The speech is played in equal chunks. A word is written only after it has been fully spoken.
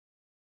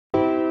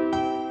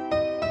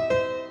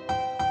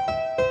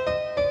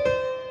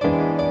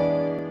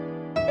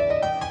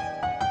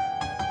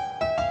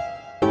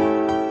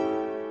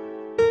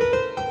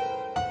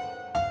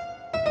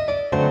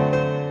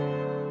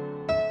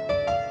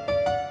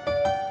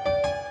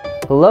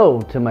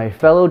Hello to my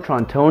fellow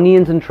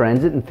Torontonians and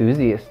transit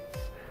enthusiasts.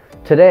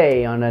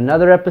 Today, on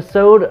another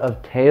episode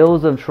of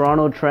Tales of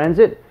Toronto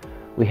Transit,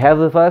 we have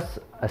with us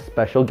a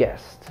special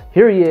guest.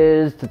 Here he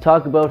is to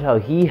talk about how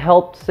he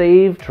helped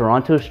save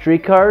Toronto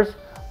streetcars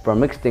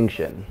from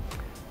extinction.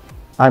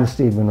 I'm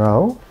Steve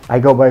Munro. I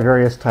go by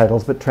various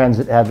titles, but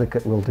transit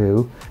advocate will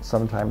do.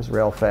 Sometimes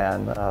rail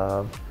fan,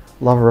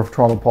 lover of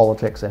Toronto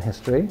politics and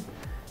history.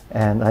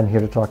 And I'm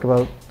here to talk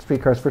about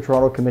Streetcars for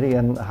Toronto Committee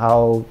and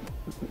how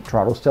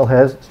Toronto still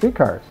has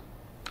streetcars.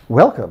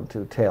 Welcome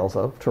to Tales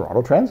of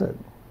Toronto Transit.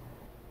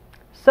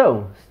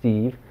 So,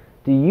 Steve,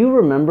 do you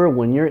remember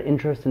when your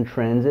interest in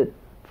transit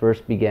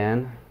first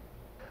began?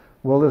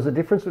 Well, there's a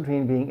difference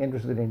between being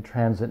interested in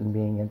transit and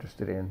being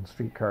interested in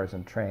streetcars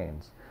and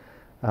trains.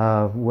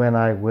 When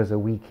I was a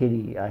wee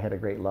kiddie, I had a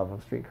great love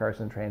of streetcars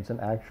and trains, and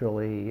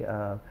actually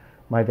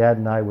my dad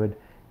and I would,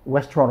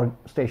 West Toronto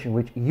Station,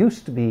 which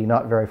used to be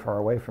not very far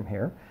away from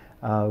here,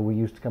 we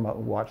used to come out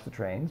and watch the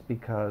trains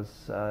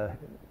because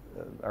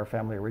our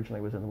family originally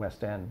was in the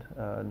West End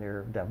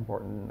near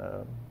Devonport and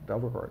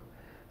Dovercourt.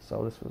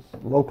 So this was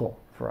local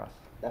for us.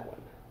 That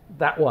one.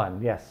 That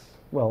one, yes.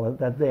 Well,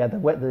 they had the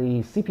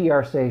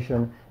CPR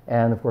station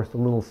and, of course, the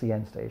little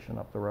CN station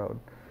up the road,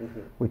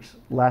 which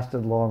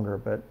lasted longer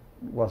but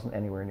wasn't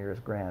anywhere near as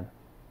grand.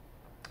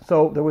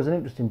 So there was an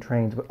interest in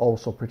trains, but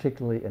also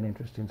particularly an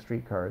interest in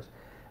streetcars.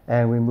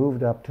 And we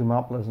moved up to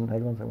Mount Pleasant,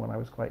 Eglinton when I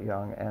was quite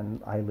young,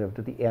 and I lived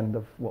at the end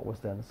of what was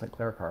then the St.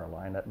 Clair car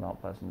line at Mount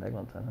Pleasant,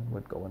 Eglinton, and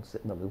would go and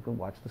sit in the loop and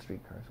watch the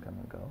streetcars come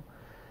and go.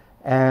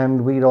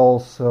 And we'd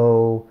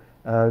also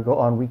go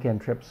on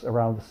weekend trips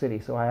around the city.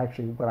 So I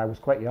actually, when I was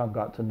quite young,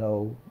 got to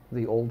know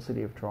the old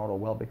city of Toronto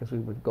well because we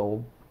would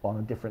go on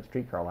a different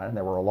streetcar line, and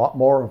there were a lot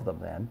more of them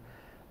then.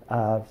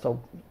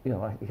 So, you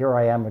know, here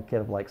I am, a kid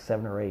of like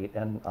 7 or 8,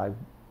 and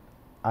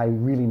I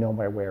really know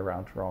my way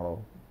around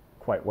Toronto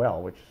quite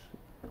well, which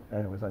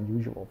and it was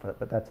unusual,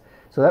 but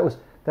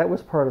that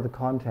was part of the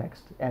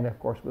context, and of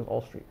course it was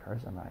all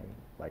streetcars, and I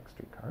like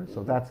streetcars,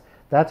 so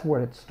that's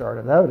what it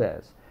started out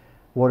as.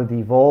 What it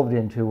evolved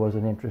into was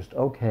an interest.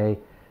 Okay,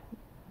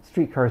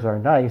 streetcars are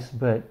nice,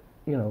 but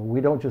you know,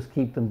 we don't just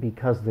keep them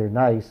because they're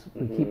nice.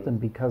 We keep them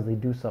because they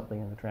do something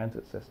in the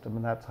transit system,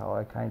 and that's how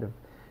I kind of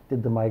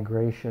did the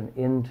migration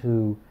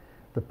into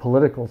the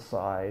political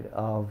side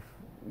of,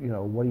 you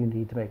know, what do you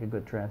need to make a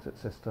good transit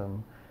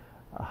system?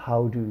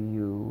 How do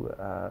you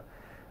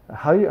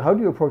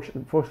approach,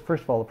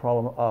 first of all, the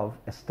problem of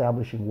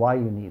establishing why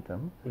you need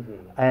them,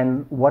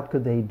 and what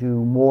could they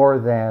do more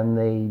than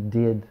they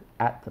did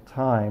at the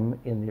time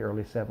in the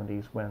early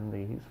 70s when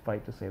the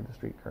fight to save the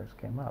streetcars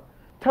came up.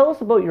 Tell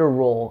us about your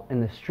role in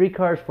the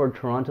Streetcars for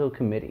Toronto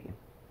Committee.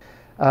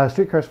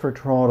 Streetcars for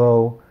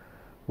Toronto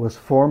was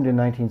formed in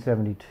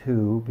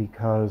 1972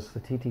 because the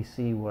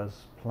TTC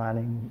was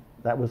planning,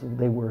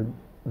 they were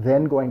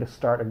then going to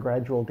start a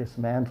gradual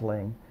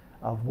dismantling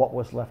of what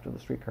was left of the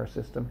streetcar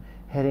system,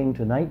 heading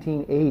to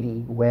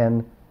 1980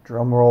 when,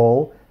 drum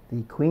roll,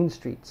 the Queen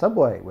Street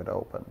subway would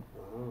open.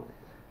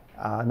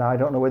 Now, I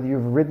don't know whether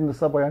you've ridden the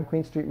subway on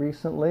Queen Street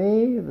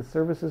recently. The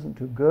service isn't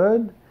too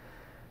good.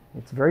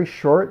 It's very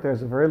short.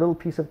 There's a very little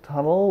piece of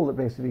tunnel that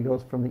basically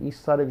goes from the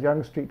east side of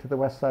Yonge Street to the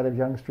west side of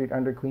Yonge Street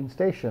under Queen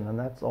Station, and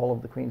that's all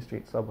of the Queen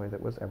Street subway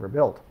that was ever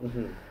built.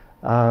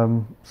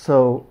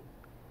 So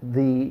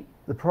the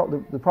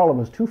problem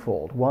was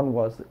twofold. One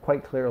was that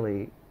quite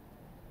clearly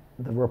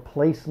the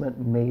replacement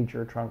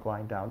major trunk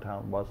line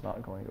downtown was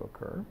not going to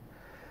occur.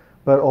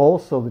 But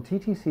also the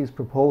TTC's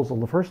proposal,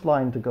 the first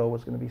line to go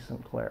was going to be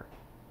St. Clair.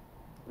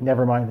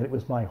 Never mind that it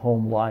was my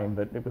home line,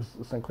 but it was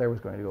St. Clair was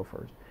going to go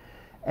first.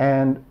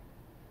 And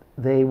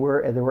they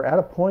were at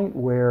a point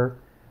where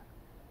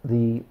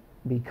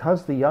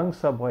because the Yonge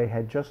subway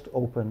had just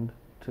opened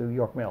to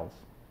York Mills,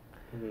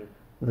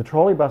 the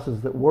trolley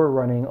buses that were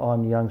running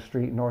on Yonge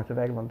Street north of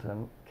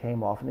Eglinton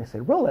came off, and they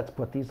said, well, let's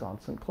put these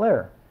on St.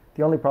 Clair.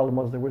 The only problem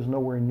was there was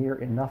nowhere near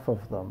enough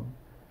of them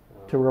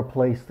to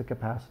replace the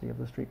capacity of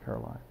the streetcar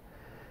line.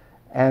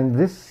 And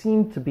this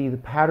seemed to be the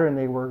pattern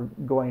they were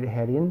going to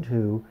head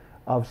into,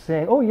 of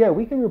saying, oh yeah,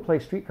 we can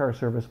replace streetcar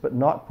service, but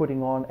not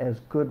putting on as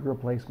good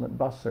replacement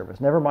bus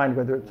service. Never mind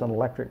whether it's an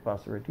electric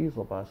bus or a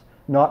diesel bus,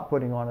 not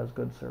putting on as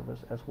good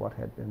service as what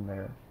had been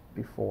there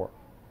before.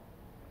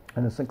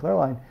 And the St. Clair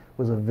line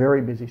was a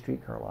very busy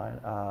streetcar line.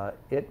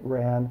 It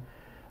ran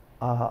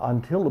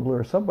until the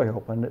Bloor subway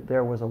opened.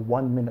 There was a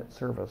 1-minute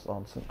service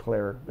on St.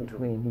 Clair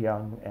between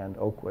Yonge and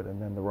Oakwood,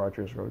 and then the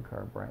Rogers Road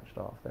car branched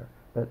off there.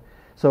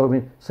 So I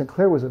mean, St.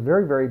 Clair was a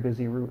very, very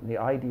busy route, and the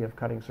idea of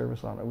cutting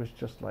service on it was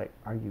just like,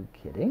 are you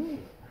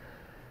kidding?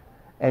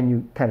 And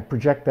you kind of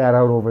project that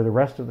out over the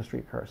rest of the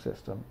streetcar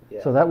system.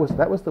 Yeah. So that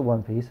was the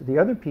one piece. The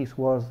other piece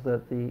was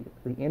that the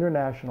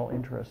international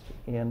interest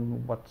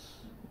in what's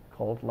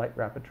called light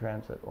rapid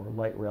transit or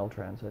light rail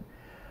transit,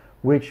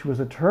 which was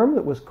a term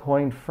that was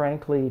coined,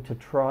 frankly, to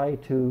try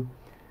to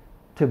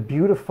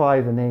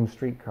beautify the name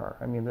streetcar.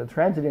 I mean, the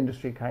transit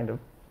industry kind of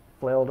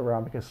flailed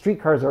around because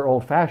streetcars are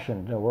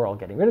old-fashioned. You know, we're all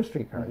getting rid of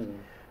streetcars.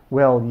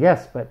 Well,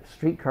 yes, but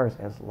streetcars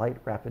as light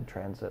rapid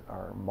transit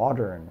are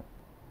modern.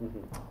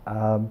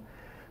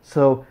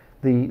 So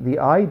the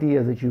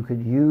idea that you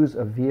could use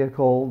a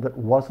vehicle that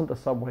wasn't a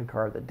subway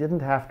car, that didn't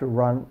have to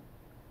run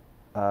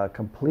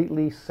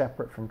completely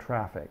separate from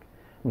traffic.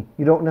 I mean,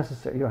 you don't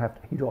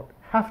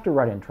have to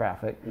run in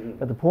traffic,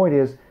 but the point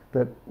is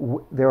that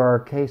there are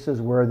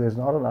cases where there's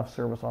not enough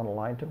service on a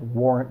line to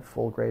warrant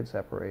full grade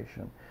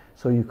separation.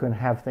 So you can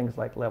have things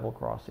like level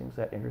crossings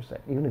that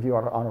intersect. Even if you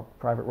are on a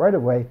private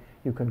right-of-way,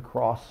 you can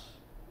cross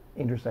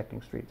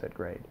intersecting streets at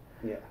grade.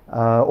 Yeah.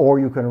 Or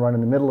you can run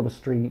in the middle of a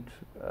street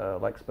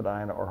like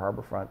Spadina or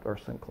Harbourfront or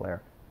St.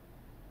 Clair.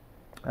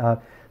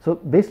 So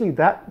basically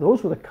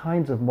those were the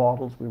kinds of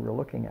models we were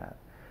looking at.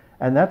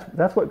 And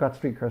that's what got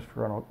Streetcars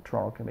for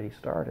Toronto Committee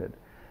started.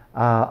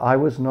 I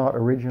was not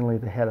originally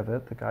the head of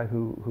it. The guy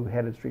who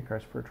headed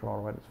Streetcars for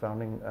Toronto at its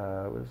founding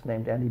was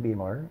named Andy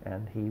Beemler,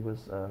 and he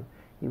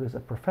was a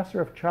professor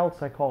of child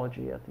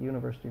psychology at the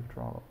University of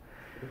Toronto.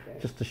 Okay.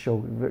 Just to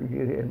show,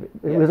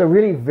 it was a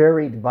really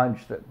varied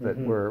bunch that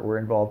were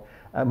involved.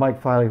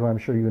 Mike Filey, who I'm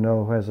sure you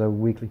know, who has a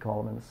weekly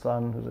column in The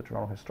Sun, who's a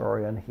Toronto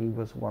historian, he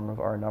was one of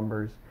our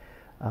numbers.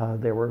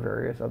 There were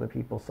various other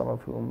people, some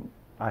of whom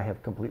I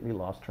have completely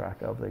lost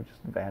track of. They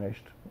just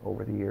vanished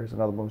over the years.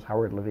 Another one was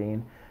Howard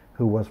Levine,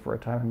 who was for a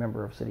time a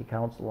member of City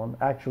Council. And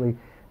actually,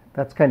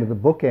 that's kind of the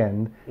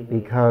bookend,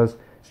 because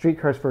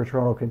Streetcars for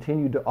Toronto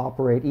continued to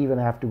operate even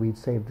after we'd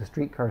saved the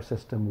streetcar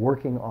system,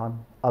 working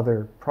on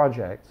other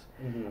projects.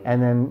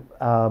 And then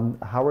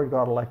Howard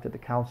got elected to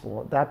council.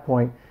 At that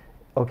point,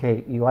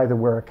 okay, you either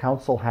wear a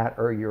council hat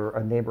or you're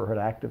a neighborhood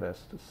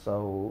activist.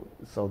 So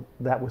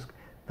that was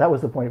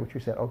the point at which we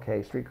said,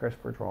 okay, Streetcars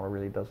for Toronto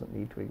really doesn't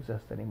need to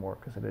exist anymore,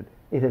 because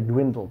it had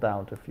dwindled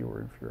down to fewer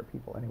and fewer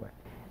people anyway.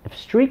 If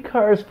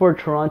Streetcars for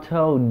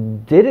Toronto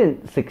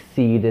didn't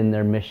succeed in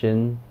their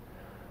mission,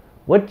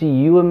 what do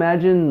you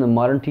imagine the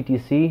modern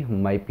TTC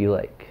might be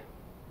like?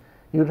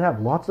 You'd have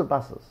lots of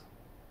buses.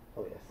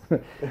 Oh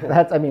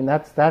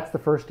yes. That's the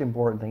first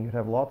important thing. You'd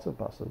have lots of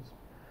buses,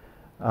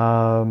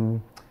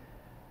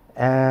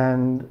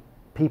 and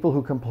people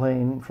who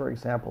complain, for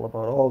example,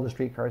 about the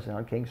streetcars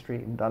on King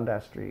Street and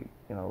Dundas Street.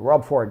 You know,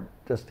 Rob Ford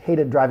just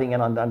hated driving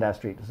in on Dundas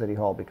Street to City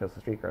Hall because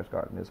the streetcars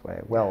got in his way.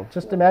 Well,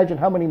 just imagine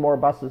how many more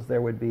buses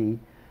there would be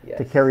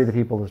to carry the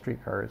people the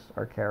streetcars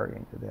are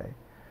carrying today.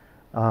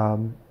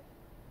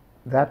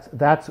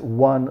 That's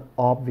one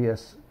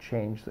obvious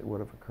change that would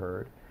have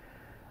occurred.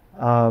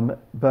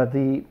 But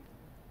the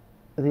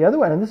other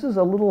one, and this is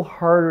a little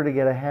harder to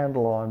get a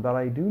handle on, but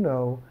I do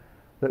know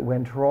that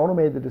when Toronto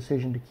made the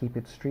decision to keep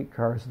its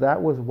streetcars,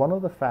 that was one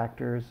of the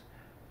factors.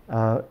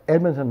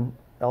 Edmonton,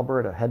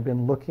 Alberta, had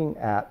been looking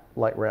at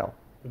light rail.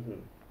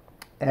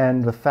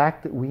 And the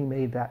fact that we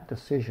made that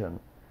decision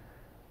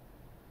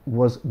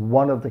was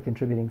one of the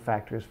contributing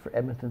factors for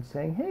Edmonton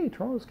saying, hey,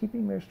 Toronto's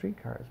keeping their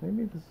streetcars.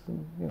 Maybe this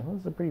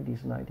is a pretty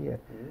decent idea.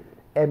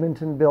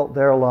 Edmonton built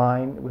their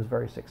line. It was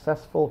very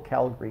successful.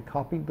 Calgary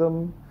copied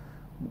them,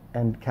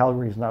 and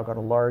Calgary's now got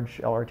a large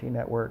LRT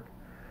network.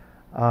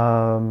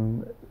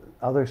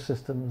 Other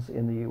systems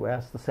in the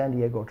U.S., the San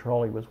Diego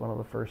trolley was one of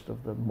the first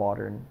of the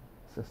modern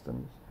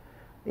systems.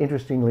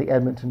 Interestingly,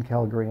 Edmonton,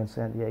 Calgary, and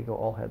San Diego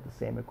all had the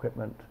same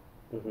equipment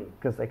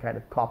because they kind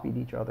of copied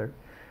each other.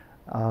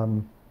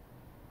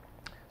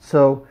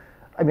 So,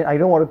 I mean, I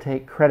don't want to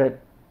take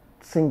credit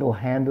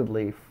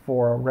single-handedly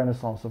for a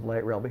renaissance of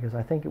light rail, because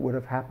I think it would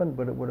have happened,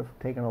 but it would have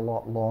taken a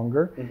lot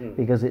longer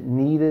because it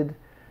needed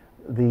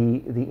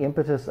the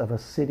impetus of a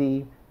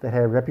city that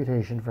had a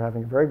reputation for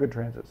having a very good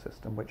transit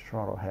system, which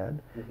Toronto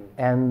had,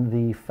 and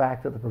the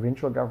fact that the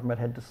provincial government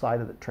had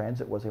decided that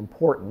transit was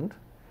important.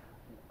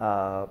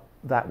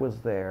 That was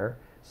there.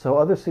 So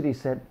other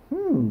cities said,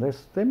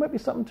 there might be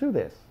something to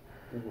this.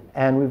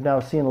 And we've now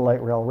seen a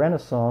light rail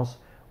renaissance,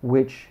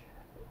 which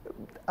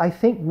I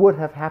think would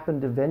have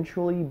happened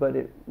eventually, but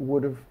it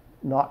would have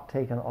not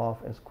taken off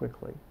as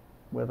quickly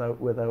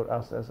without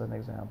us as an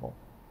example.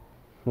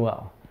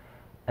 Well,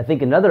 I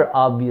think another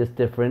obvious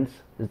difference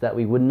is that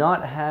we would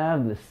not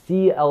have the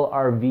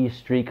CLRV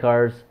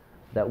streetcars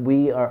that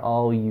we are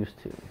all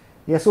used to.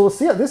 Yeah, so we'll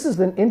see. This is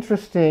an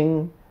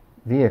interesting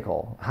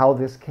vehicle, how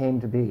this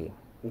came to be.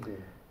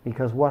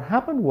 Because what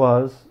happened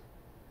was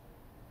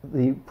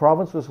the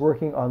province was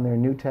working on their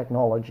new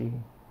technology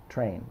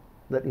train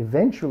that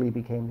eventually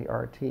became the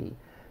RT.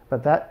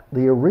 But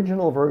the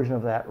original version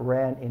of that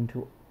ran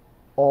into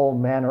all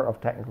manner of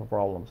technical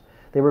problems.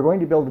 They were going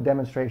to build a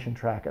demonstration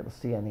track at the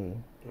CNE.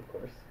 Of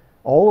course.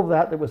 All of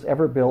that was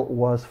ever built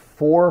was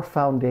 4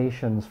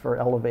 foundations for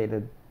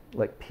elevated,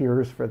 like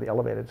piers for the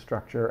elevated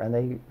structure,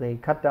 and they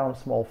cut down a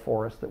small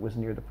forest that was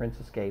near the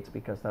Princess Gates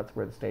because that's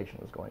where the station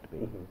was going to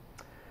be.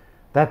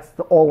 That's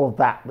all of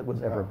that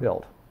was ever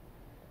built.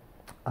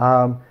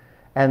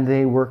 And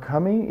they were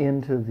coming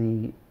into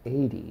the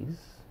 80s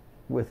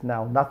with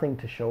now nothing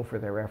to show for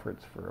their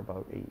efforts for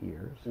about 8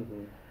 years.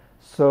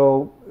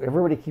 So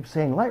everybody keeps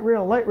saying, light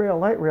rail, light rail,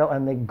 light rail,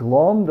 and they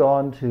glommed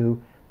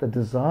onto the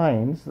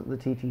designs that the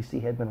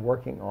TTC had been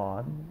working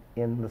on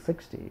in the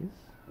 60s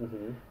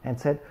and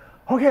said,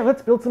 okay,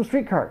 let's build some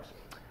streetcars.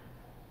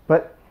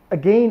 But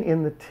again,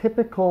 in the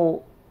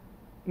typical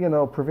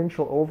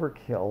provincial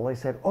overkill, they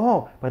said,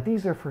 oh, but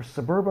these are for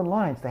suburban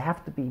lines. They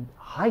have to be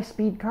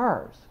high-speed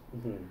cars.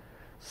 Mm-hmm.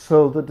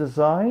 So the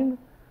design,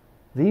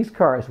 these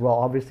cars, well,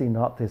 obviously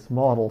not this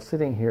model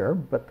sitting here,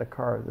 but the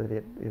car that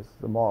it is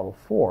the model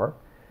for,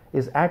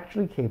 is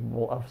actually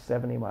capable of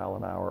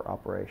 70-mile-an-hour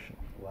operation.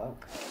 Wow.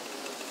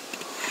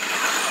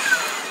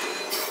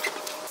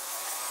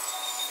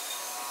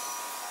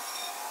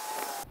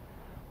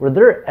 Were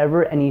there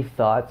ever any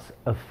thoughts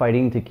of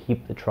fighting to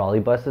keep the trolley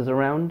buses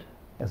around?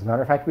 As a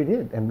matter of fact, we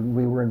did, and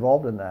we were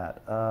involved in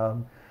that.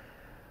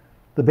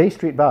 The Bay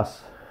Street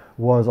bus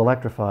was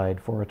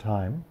electrified for a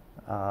time,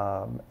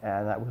 and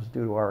that was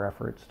due to our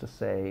efforts to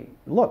say,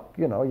 look,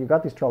 you've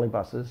got these trolley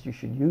buses, you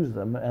should use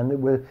them.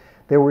 And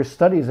there were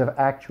studies of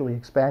actually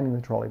expanding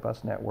the trolley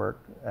bus network.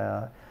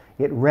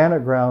 It ran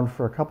aground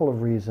for a couple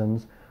of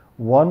reasons.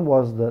 One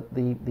was that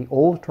the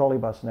old trolley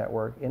bus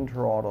network in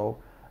Toronto,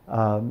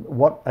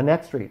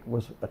 Annette Street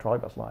was a trolley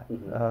bus line.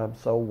 Mm-hmm.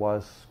 So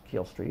was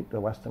Keele Street, the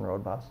Weston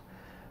Road bus.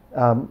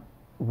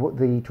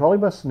 The trolley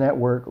bus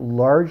network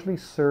largely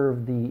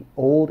served the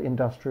old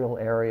industrial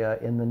area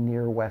in the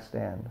near West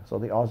End. So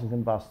the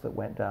Ossington bus that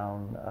went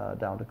down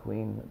to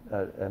Queen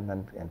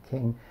and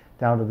King,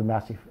 down to the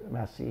Massey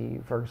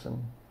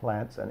Ferguson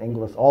plants and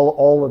Inglis,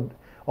 all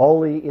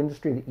the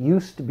industry that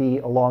used to be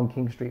along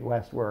King Street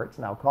West, where it's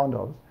now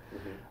condos.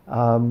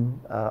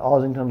 Mm-hmm.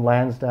 Ossington,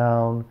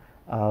 Lansdowne.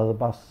 The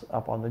bus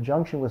up on the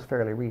junction was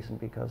fairly recent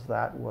because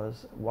that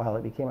was, while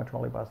it became a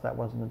trolley bus, that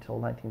wasn't until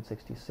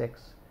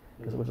 1966,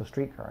 because it was a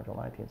streetcar until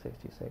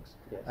 1966.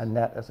 Yes.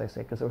 Annette, as I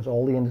say, because it was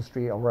all the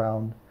industry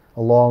along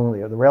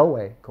the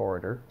railway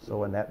corridor.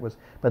 So Annette was,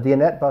 but the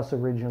Annette bus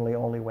originally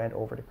only went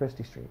over to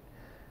Christie Street,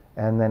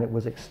 and then it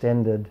was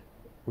extended,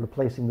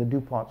 replacing the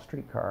DuPont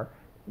streetcar.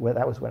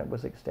 That was when it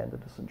was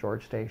extended to St.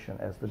 George Station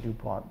as the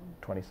DuPont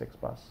 26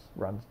 bus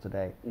runs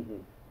today. Mm-hmm.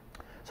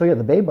 So yeah,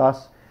 the Bay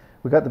bus.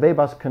 We got the Bay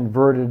bus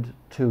converted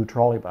to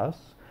trolley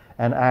bus,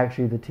 and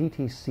actually the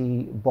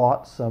TTC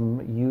bought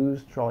some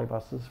used trolley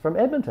buses from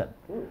Edmonton,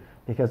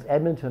 because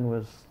Edmonton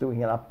was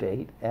doing an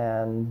update,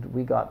 and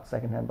we got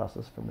secondhand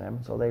buses from them.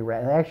 So they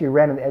actually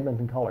ran in the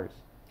Edmonton colors.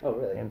 Oh,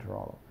 really? In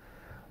Toronto.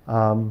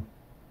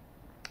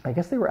 I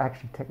guess they were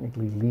actually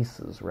technically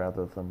leases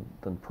rather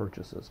than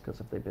purchases,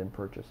 because if they'd been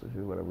purchases,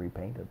 we would have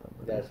repainted them.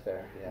 That's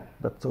fair, yeah.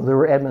 But so there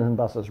were Edmonton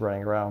buses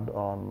running around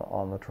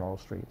on the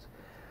Toronto streets.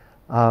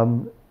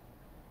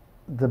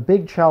 The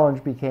big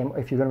challenge became,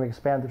 if you're going to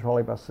expand the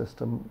trolley bus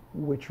system,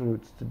 which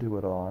routes to do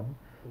it on.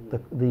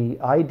 Mm-hmm.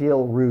 The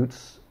ideal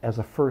routes as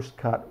a first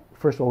cut,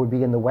 first of all, would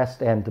be in the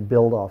West End to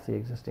build off the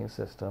existing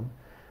system.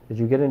 As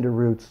you get into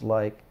routes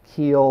like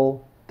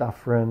Keele,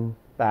 Dufferin,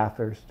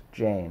 Bathurst,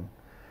 Jane.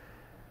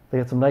 They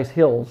had some nice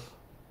hills,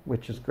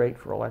 which is great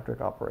for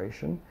electric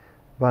operation,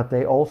 but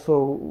they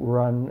also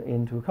run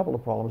into a couple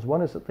of problems.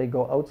 One is that they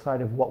go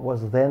outside of what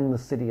was then the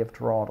City of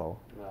Toronto,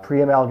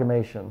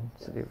 pre-amalgamation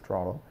City of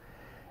Toronto.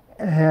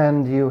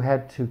 And you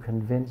had to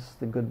convince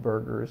the good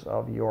burghers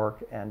of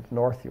York and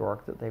North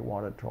York that they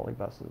wanted trolley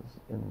buses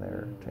in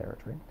their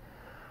territory.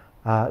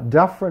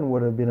 Dufferin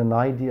would have been an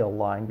ideal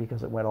line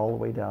because it went all the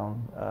way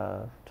down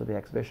to the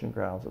exhibition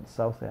grounds at the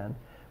south end.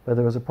 But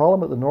there was a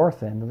problem at the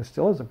north end, and there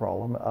still is a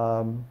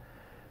problem,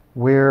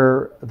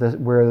 where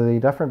the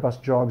Dufferin bus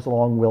jogs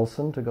along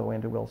Wilson to go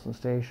into Wilson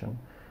Station,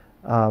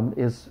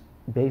 is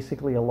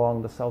basically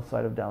along the south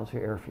side of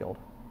Downsview Airfield.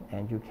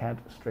 And you can't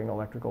string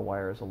electrical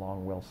wires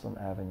along Wilson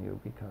Avenue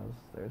because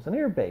there's an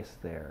air base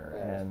there,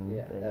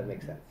 that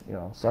makes sense.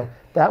 So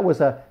that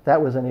was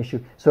an issue.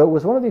 So it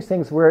was one of these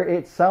things where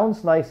it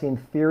sounds nice in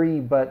theory,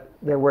 but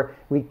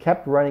we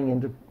kept running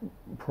into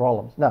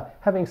problems. Now,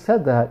 having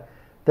said that,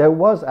 there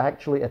was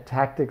actually a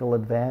tactical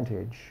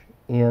advantage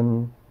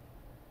in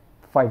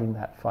fighting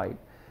that fight,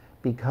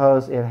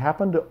 because it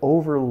happened to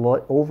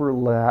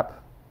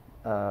overlap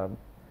the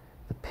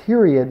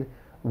period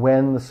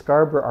when the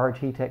Scarborough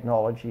RT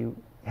technology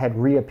had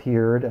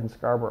reappeared and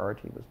Scarborough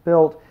RT was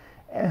built,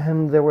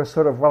 and there was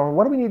sort of, well,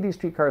 what do we need these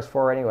streetcars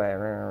for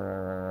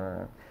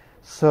anyway?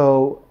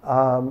 So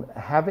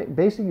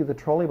basically the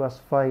trolley bus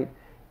fight,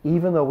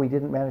 even though we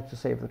didn't manage to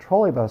save the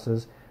trolley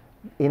buses,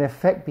 in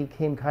effect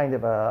became kind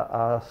of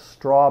a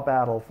straw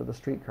battle for the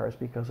streetcars,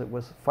 because it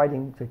was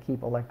fighting to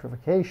keep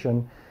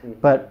electrification,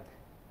 but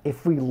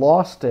if we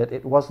lost it,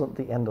 it wasn't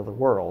the end of the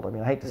world. I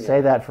mean, I hate to say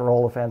that for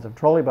all the fans of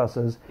trolley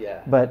buses,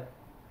 but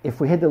if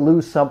we had to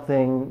lose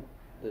something,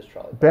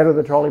 better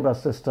the trolley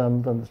bus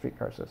system than the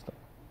streetcar system.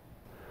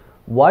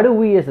 Why do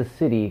we as a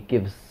city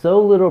give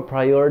so little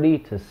priority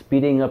to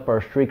speeding up our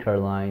streetcar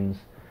lines,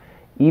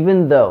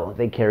 even though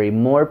they carry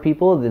more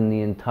people than the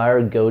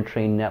entire GO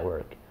train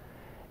network?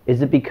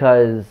 Is it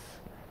because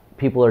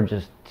people are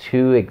just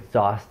too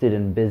exhausted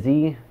and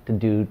busy to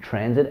do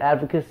transit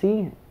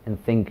advocacy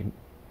and think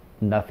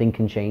nothing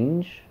can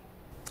change?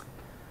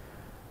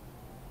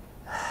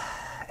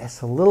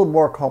 It's a little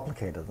more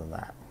complicated than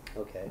that.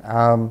 Okay.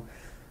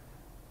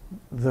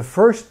 The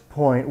first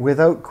point,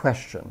 without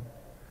question,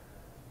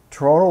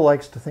 Toronto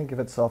likes to think of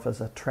itself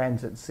as a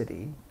transit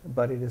city,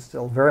 but it is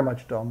still very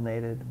much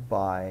dominated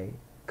by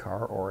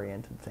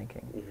car-oriented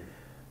thinking.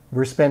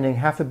 we're spending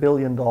 $500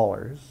 million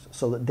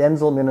so that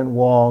Denzel Min and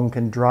Wong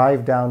can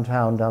drive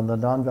downtown down the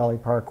Don Valley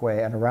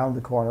Parkway and around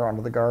the corner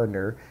onto the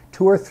Gardner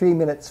 2 or 3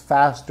 minutes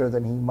faster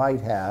than he might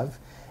have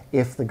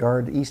if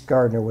the East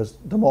Gardner was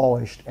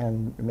demolished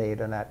and made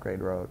an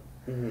at-grade road.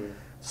 Mm-hmm.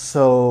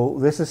 So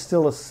this is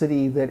still a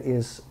city that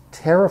is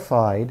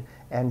terrified,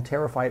 and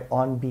terrified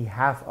on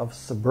behalf of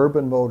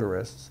suburban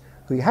motorists,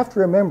 who, you have to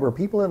remember,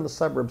 people in the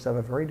suburbs have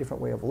a very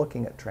different way of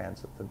looking at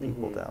transit than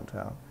people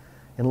downtown.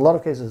 In a lot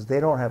of cases, they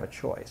don't have a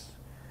choice.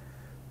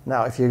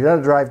 Now, if you're going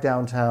to drive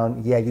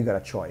downtown, yeah, you got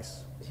a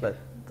choice. But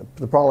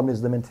the problem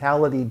is the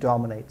mentality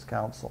dominates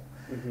council.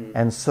 Mm-hmm.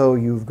 And so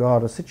you've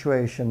got a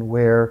situation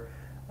where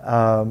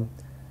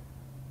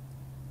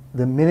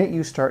the minute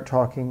you start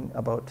talking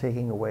about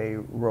taking away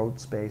road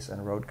space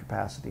and road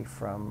capacity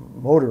from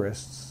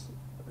motorists,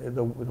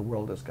 the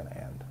world is going to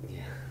end.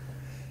 Yeah.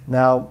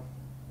 Now,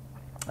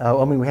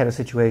 we had a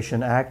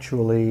situation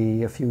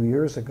actually a few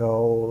years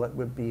ago, it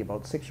would be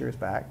about 6 years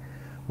back,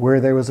 where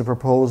there was a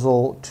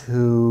proposal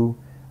to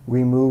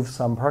remove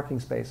some parking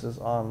spaces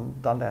on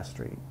Dundas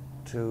Street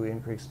to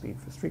increase speed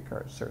for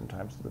streetcars certain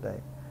times of the day.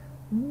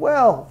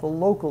 Well, the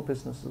local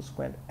businesses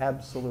went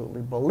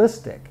absolutely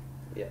ballistic.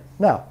 Yes.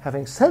 Now,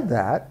 having said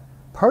that,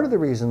 part of the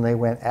reason they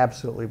went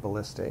absolutely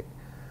ballistic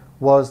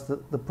was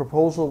that the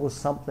proposal was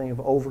something of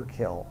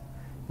overkill,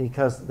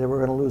 because they were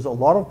going to lose a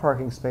lot of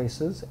parking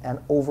spaces and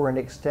over an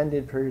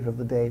extended period of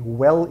the day,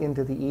 well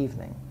into the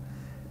evening,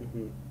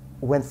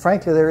 when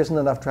frankly there isn't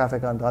enough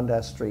traffic on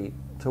Dundas Street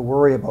to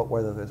worry about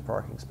whether there's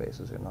parking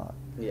spaces or not.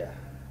 Yeah.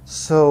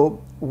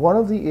 So one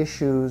of the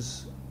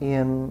issues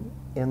in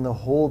the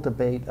whole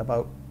debate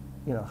about,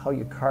 you know, how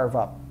you carve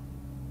up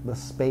the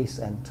space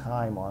and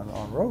time on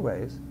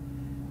roadways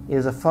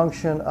is a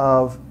function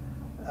of,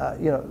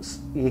 you know,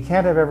 you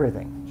can't have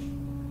everything.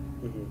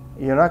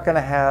 Mm-hmm. You're not going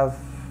to have,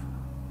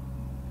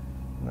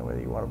 I don't know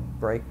whether you want to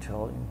brake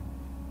till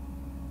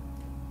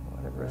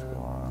whatever is going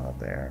on out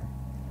there.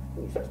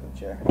 Let me fix my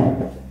chair.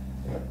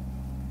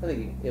 I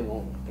think it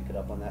won't pick it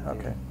up on that.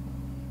 Okay.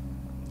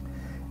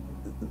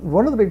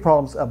 One of the big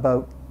problems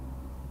about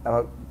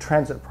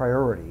transit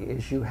priority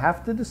is you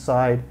have to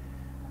decide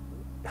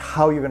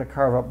how you're going to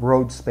carve up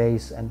road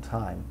space and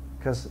time,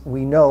 because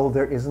we know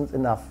there isn't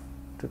enough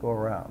to go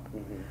around.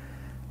 Mm-hmm.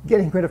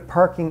 Getting rid of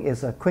parking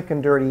is a quick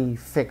and dirty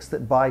fix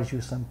that buys you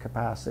some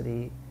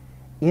capacity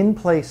in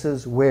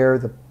places where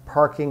the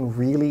parking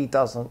really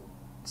doesn't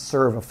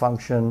serve a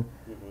function.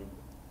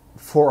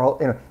 For,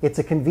 you know, it's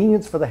a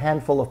convenience for the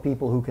handful of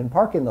people who can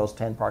park in those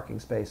 10 parking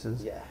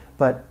spaces, yeah.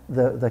 But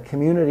the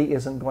community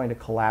isn't going to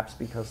collapse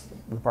because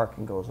the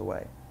parking goes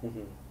away.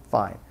 Mm-hmm.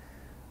 Fine.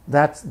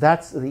 That's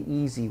the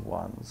easy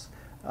ones.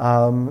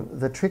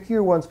 The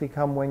trickier ones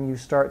become when you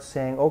start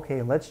saying,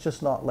 okay, let's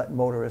just not let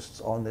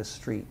motorists on this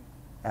street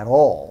at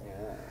all.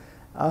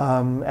 Yeah.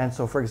 And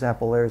so, for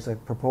example, there's a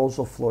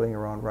proposal floating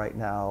around right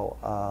now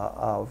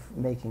of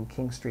making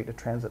King Street a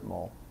transit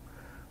mall,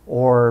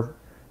 or,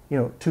 you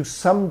know, to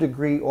some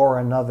degree or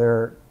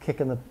another,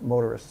 kicking the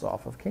motorists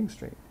off of King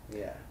Street.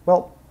 Yeah.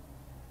 Well,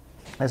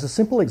 as a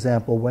simple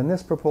example, when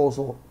this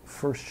proposal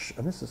first,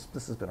 and this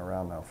has been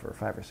around now for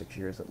 5 or 6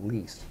 years at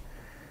least,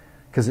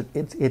 because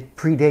it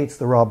predates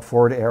the Rob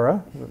Ford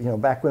era, you know,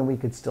 back when we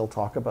could still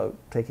talk about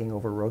taking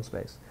over road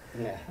space.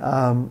 Yeah.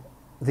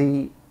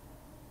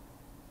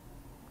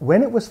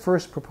 When it was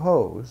first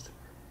proposed,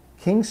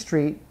 King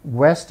Street,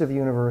 west of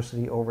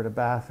University over to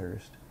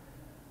Bathurst,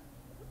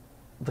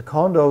 the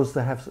condos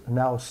that have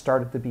now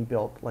started to be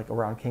built, like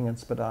around King and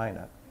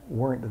Spadina,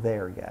 weren't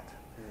there yet.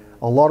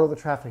 A lot of the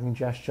traffic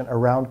congestion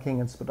around King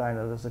and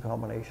Spadina, there's a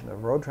combination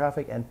of road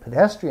traffic and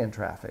pedestrian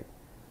traffic,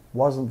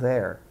 wasn't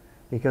there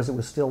because it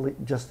was still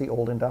just the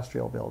old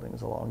industrial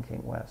buildings along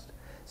King West.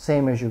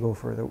 Same as you go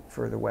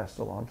further west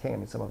along King. I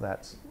mean, some of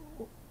that's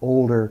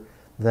older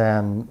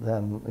than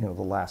you know,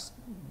 the last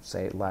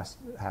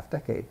half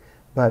decade.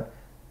 But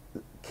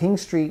King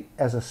Street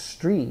as a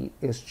street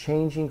is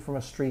changing from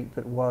a street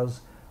that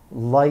was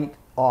light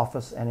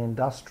office and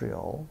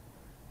industrial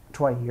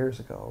 20 years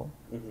ago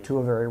to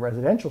a very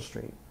residential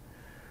street,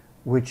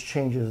 which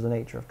changes the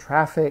nature of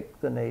traffic,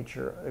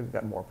 we've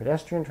got more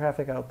pedestrian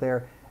traffic out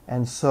there.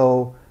 And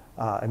so,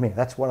 I mean,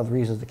 that's one of the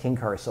reasons the King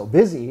Car is so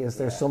busy, is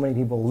there's so many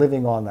people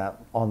living on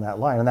that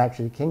line. And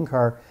actually, the King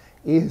Car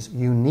is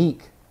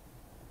unique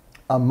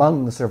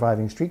among the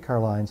surviving streetcar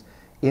lines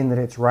in that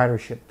its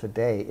ridership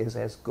today is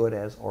as good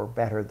as or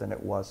better than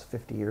it was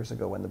 50 years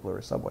ago when the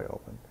Bloor subway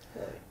opened.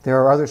 Right. There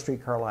are other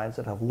streetcar lines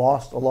that have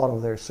lost a lot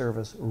of their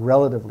service,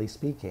 relatively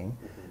speaking.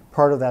 Mm-hmm.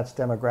 Part of that's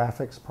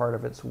demographics, part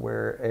of it's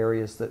where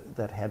areas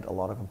that had a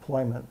lot of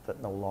employment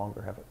that no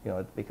longer have, you know,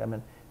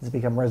 it's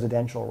become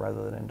residential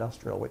rather than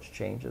industrial, which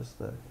changes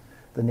the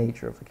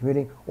nature of the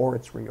commuting, or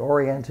it's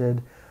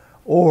reoriented,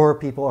 or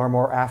people are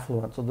more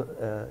affluent. So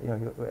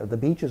the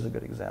beach is a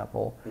good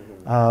example.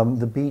 Mm-hmm.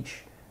 The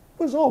beach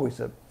was always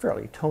a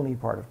fairly tony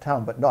part of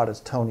town, but not as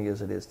tony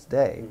as it is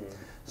today. Mm-hmm.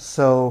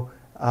 So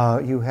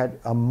you had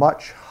a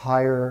much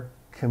higher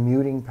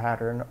commuting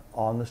pattern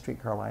on the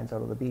streetcar lines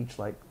out of the beach,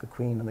 like the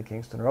Queen and the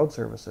Kingston Road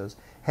services,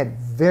 had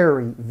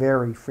very,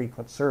 very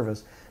frequent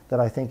service that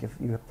I think if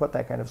you put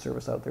that kind of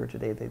service out there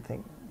today, they'd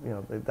think,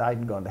 they died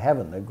and gone to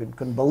heaven. They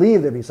couldn't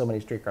believe there'd be so many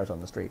streetcars on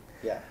the street.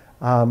 Yeah.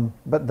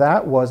 But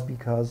that was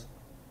because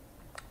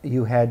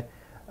you had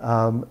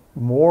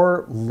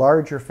more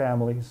larger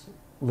families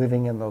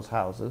living in those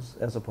houses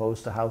as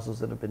opposed to houses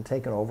that have been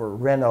taken over,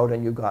 rent out,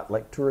 and you got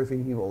like 2 or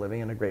 3 people living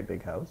in a great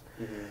big house.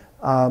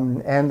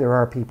 And there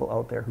are people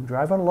out there who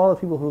drive, and a lot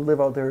of people who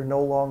live out there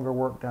no longer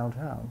work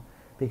downtown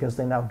because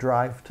they now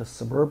drive to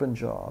suburban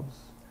jobs,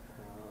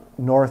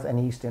 north and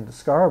east into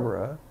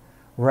Scarborough,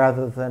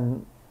 rather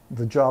than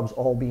the jobs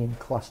all being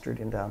clustered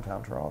in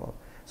downtown Toronto.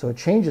 So it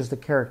changes the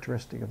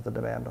characteristic of the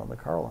demand on the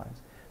car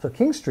lines. So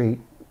King Street,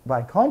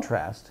 by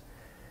contrast,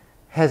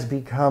 has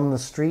become the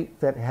street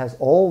that has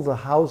all the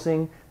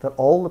housing that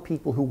all the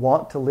people who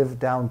want to live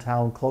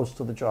downtown, close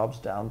to the jobs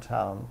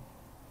downtown,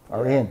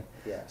 are in.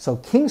 Yeah. So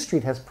King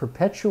Street has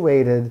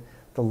perpetuated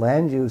the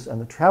land use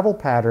and the travel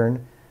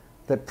pattern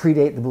that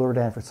predate the Bloor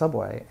Danforth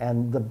subway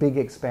and the big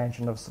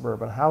expansion of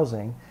suburban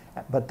housing,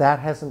 but that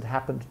hasn't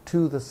happened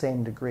to the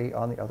same degree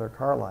on the other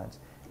car lines.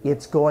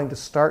 It's going to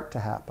start to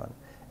happen.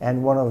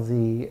 And one of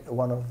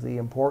the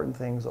important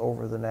things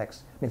over the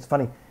next, it's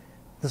funny,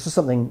 this was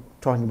something,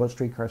 talking about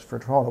streetcars for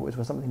Toronto, which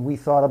was something we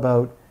thought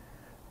about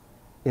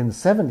in the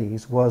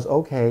 70s, was,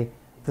 okay,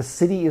 the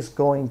city is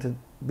going to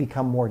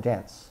become more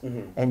dense,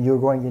 and you're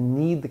going to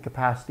need the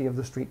capacity of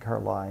the streetcar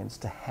lines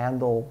to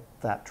handle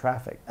that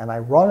traffic. And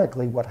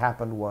ironically, what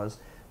happened was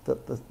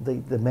that the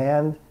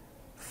demand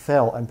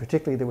fell, and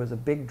particularly there was a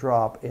big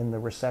drop in the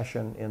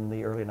recession in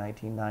the early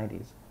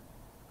 1990s.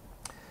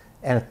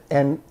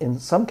 And in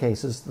some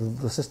cases,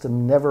 the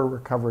system never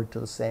recovered to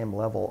the same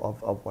level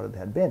of what it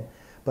had been.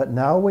 But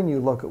now when you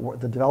look at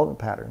the development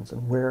patterns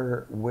and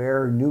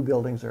where new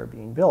buildings are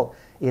being built,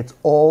 it's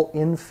all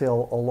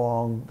infill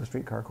along the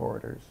streetcar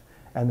corridors.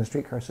 And the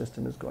streetcar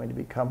system is going to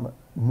become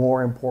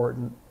more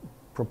important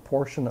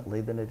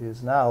proportionately than it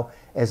is now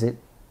as it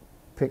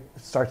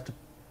starts to,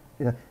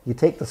 you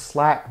take the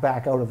slack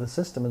back out of the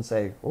system and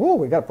say, oh,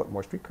 we got to put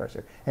more streetcars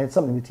here. And it's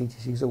something the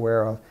TTC is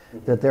aware of,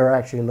 that they're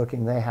actually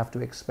looking, they have to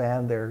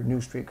expand their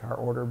new streetcar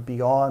order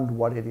beyond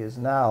what it is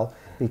now,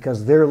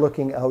 because they're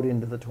looking out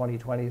into the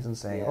 2020s and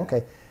saying,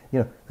 okay,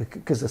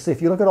 because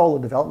if you look at all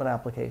the development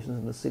applications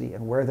in the city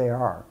and where they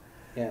are,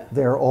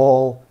 they're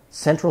all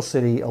central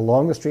city,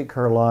 along the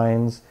streetcar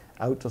lines,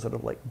 out to sort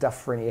of like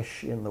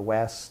Dufferin-ish in the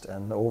west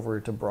and over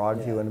to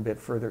Broadview and a bit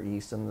further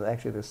east, and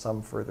actually there's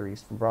some further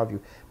east from Broadview.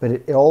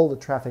 But all the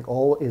traffic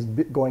is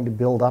going to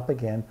build up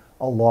again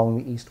along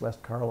the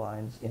east-west car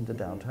lines into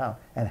downtown.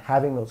 And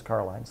having those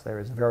car lines there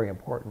is very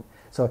important.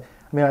 So,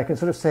 I mean, I can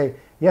sort of say,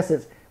 yes,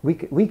 we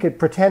could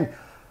pretend,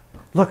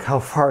 look how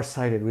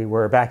far-sighted we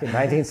were back in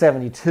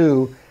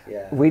 1972.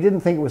 We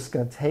didn't think it was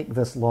going to take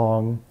this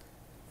long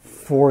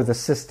for the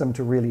system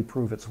to really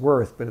prove its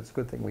worth, but it's a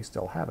good thing we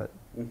still have it.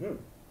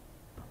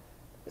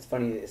 It's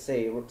funny to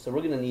say, so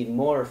we're going to need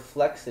more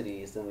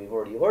Flexities than we've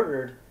already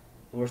ordered,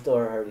 and we're still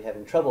already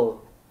having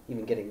trouble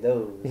even getting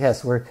those.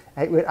 Yes,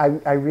 I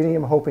really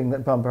am hoping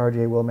that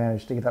Bombardier will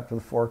manage to get up to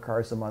the 4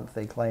 cars a month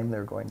they claim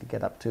they're going to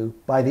get up to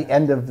by the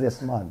end of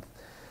this month.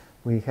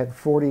 We had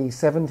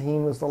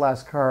 4017 was the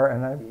last car,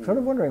 and I'm sort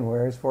of wondering,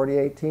 where's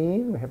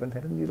 4018? We haven't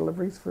had any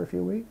deliveries for a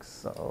few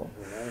weeks,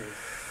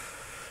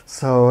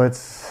 so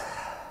it's...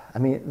 I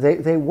mean,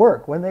 they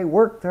work. When they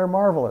work, they're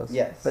marvelous.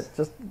 Yes. But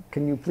just,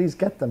 can you please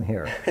get them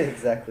here?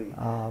 Exactly.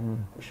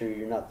 I'm sure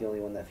you're not the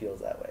only one that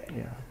feels that way.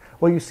 Yeah.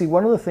 Well, you see,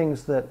 one of the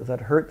things that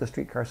hurt the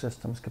streetcar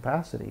system's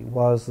capacity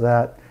was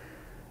that,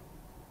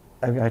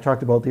 I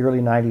talked about the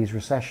early 90s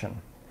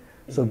recession.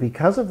 So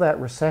because of that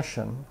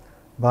recession,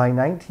 by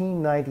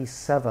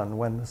 1997,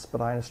 when the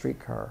Spadina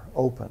streetcar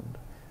opened,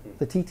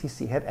 the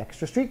TTC had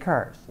extra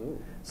streetcars.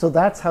 So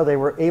that's how they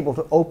were able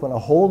to open a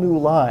whole new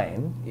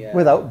line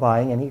without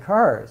buying any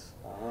cars.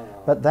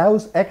 But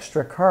those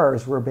extra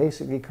cars were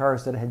basically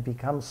cars that had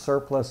become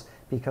surplus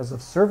because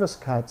of service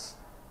cuts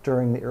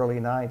during the early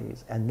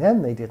 90s. And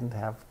then they didn't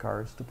have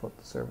cars to put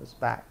the service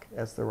back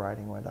as the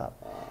riding went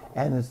up.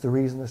 And it's the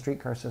reason the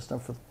streetcar system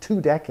for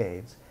 2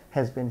 decades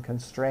has been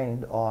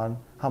constrained on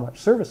how much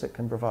service it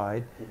can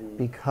provide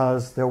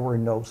because there were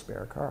no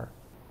spare cars.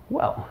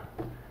 Well,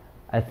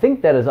 I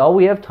think that is all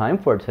we have time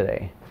for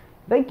today.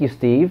 Thank you,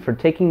 Steve, for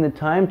taking the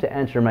time to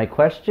answer my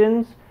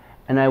questions,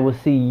 and I will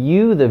see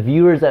you, the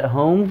viewers at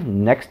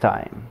home, next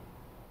time.